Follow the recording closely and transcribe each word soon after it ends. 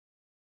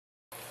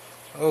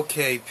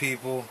Okay,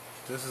 people,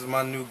 this is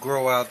my new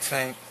grow out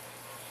tank.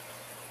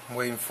 I'm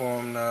waiting for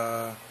them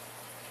to,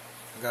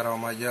 I got all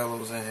my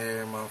yellows in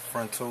here, my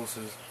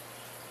frontosas.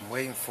 I'm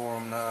waiting for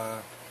them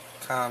to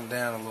calm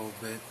down a little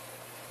bit.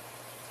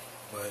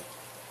 But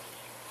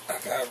I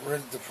got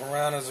rid of the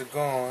piranhas are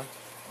gone.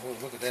 Oh,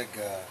 look at that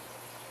guy.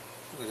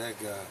 Look at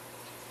that guy.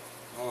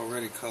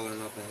 Already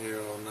coloring up in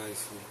here all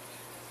nicely.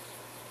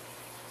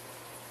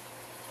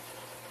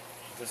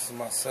 This is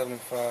my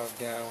 75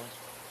 gallon.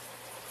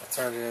 I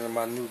turned it into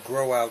my new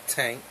grow out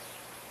tank.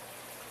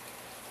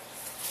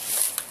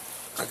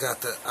 I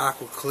got the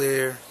Aqua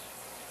Clear,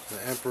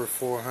 the Emperor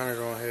 400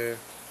 on here,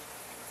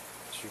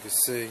 as you can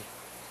see.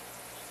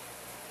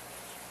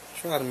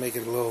 Try to make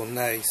it a little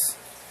nice.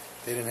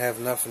 They didn't have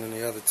nothing in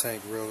the other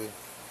tank really.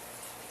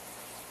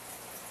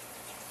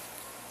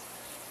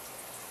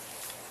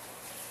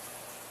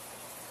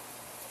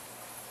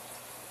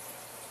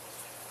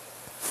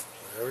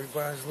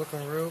 Everybody's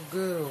looking real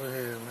good over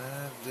here,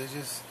 man. They're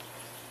just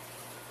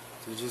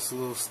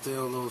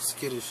still a little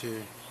skittish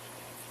here.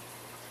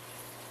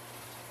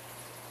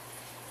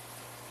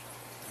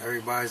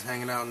 Everybody's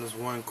hanging out in this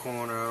one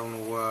corner. I don't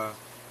know why.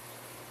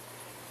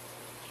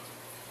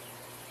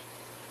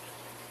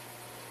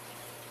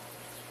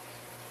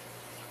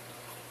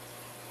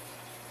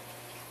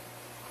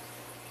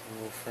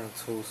 Little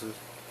frontosas.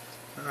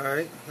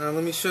 Alright, now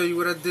let me show you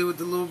what I did with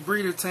the little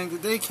breeder tank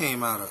that they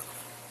came out of.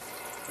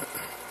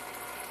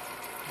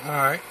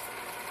 Alright,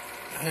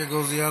 here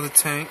goes the other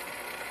tank.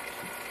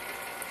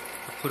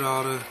 I put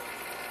all the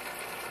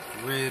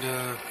red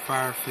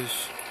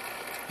firefish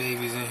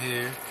babies in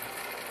here.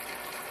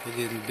 They're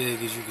getting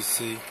big, as you can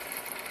see.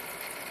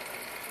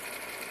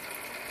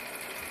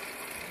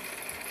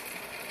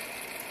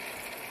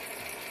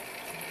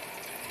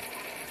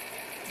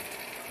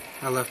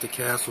 I left the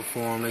castle for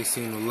them. They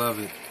seem to love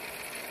it.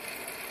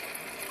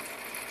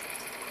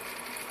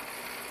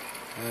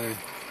 Hey,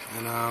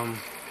 and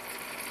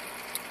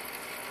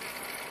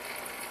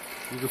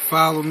you can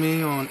follow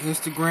me on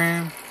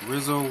Instagram,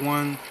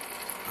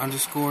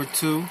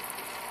 Rizzo1_2.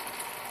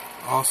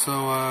 Also,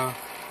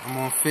 I'm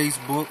on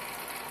Facebook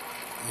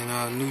in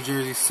New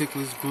Jersey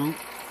Cichlids group,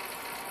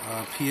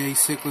 PA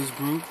Cichlids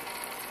group,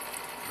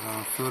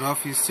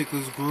 Philadelphia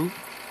Cichlids group,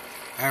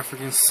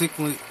 African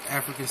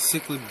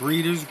cichlid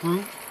breeders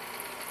group.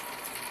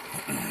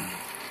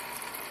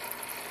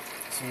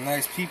 Some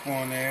nice people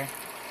on there.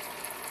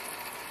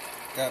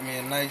 Got me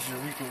a nice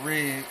Eureka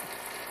Red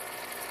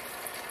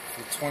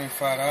for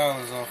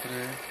 $25 off of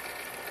there,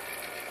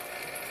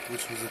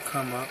 which was a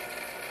come up.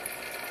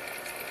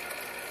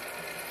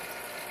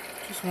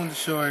 Just wanted to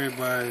show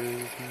everybody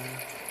this, man.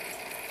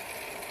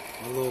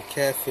 My little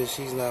catfish,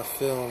 he's not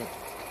feeling it.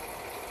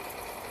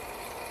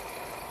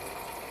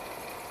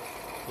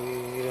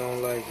 He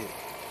don't like it.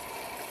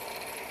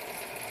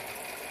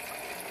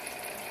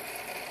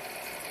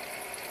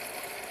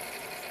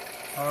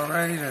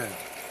 Alrighty then.